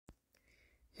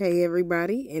Hey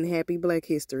everybody, and happy Black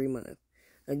History Month.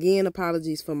 Again,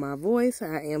 apologies for my voice.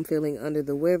 I am feeling under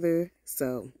the weather,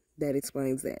 so that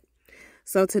explains that.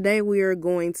 So today we are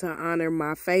going to honor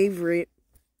my favorite,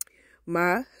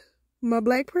 my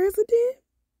black president,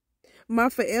 my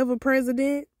forever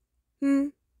president.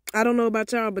 I don't know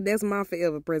about y'all, but that's my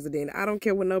forever president. I don't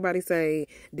care what nobody say.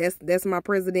 That's my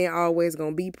president, always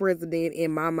gonna be president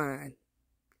in my mind.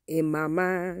 In my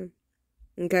mind.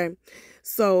 Okay,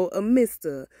 so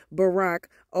Mr. Barack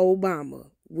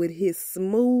Obama, with his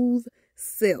smooth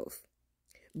self.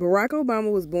 Barack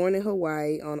Obama was born in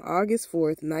Hawaii on August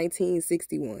 4th,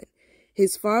 1961.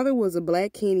 His father was a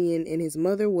black Kenyan and his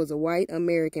mother was a white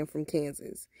American from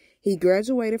Kansas. He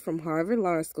graduated from Harvard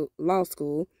Law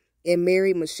School and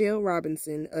married Michelle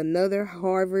Robinson, another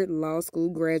Harvard Law School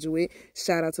graduate.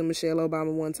 Shout out to Michelle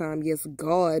Obama one time. Yes,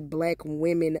 God, black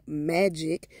women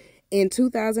magic. In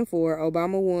 2004,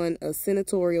 Obama won a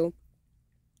senatorial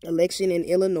election in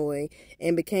Illinois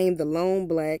and became the lone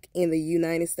black in the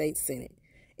United States Senate.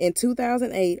 In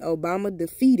 2008, Obama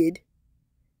defeated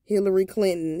Hillary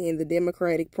Clinton in the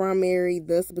Democratic primary,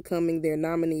 thus becoming their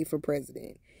nominee for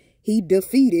president. He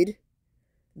defeated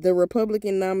the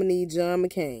Republican nominee, John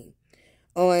McCain.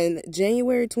 On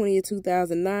January 20th,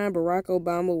 2009, Barack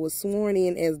Obama was sworn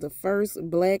in as the first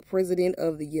black president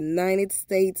of the United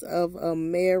States of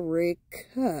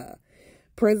America.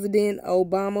 President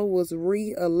Obama was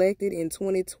re-elected in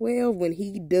 2012 when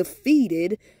he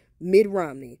defeated Mitt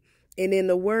Romney. And in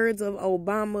the words of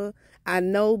Obama, I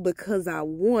know because I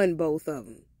won both of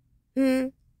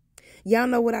them. Y'all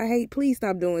know what I hate? Please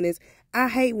stop doing this. I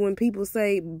hate when people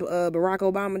say Barack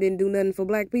Obama didn't do nothing for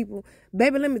black people.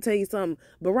 Baby, let me tell you something.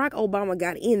 Barack Obama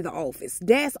got in the office.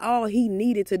 That's all he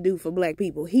needed to do for black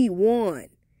people. He won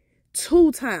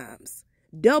 2 times,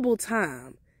 double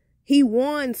time. He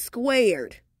won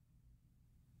squared.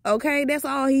 Okay, that's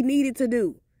all he needed to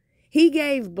do. He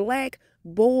gave black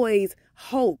boys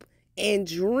hope and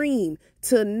dream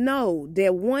to know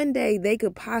that one day they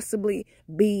could possibly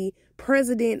be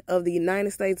president of the United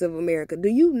States of America. Do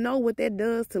you know what that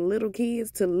does to little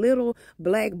kids, to little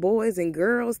black boys and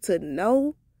girls, to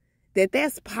know that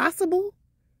that's possible?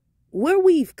 Where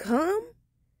we've come?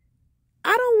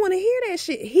 I don't want to hear that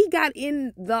shit. He got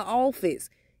in the office.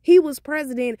 He was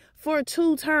president for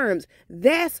 2 terms.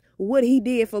 That's what he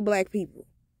did for black people.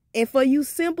 And for you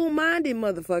simple-minded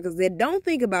motherfuckers that don't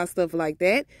think about stuff like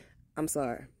that, I'm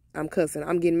sorry. I'm cussing.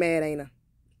 I'm getting mad, ain't I?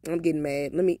 I'm getting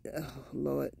mad. Oh,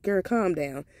 Lord. Girl, calm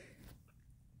down.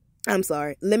 I'm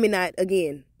sorry. Let me not,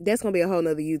 again, that's going to be a whole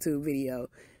nother YouTube video.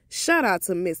 Shout out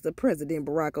to Mr. President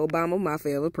Barack Obama, my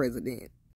forever president.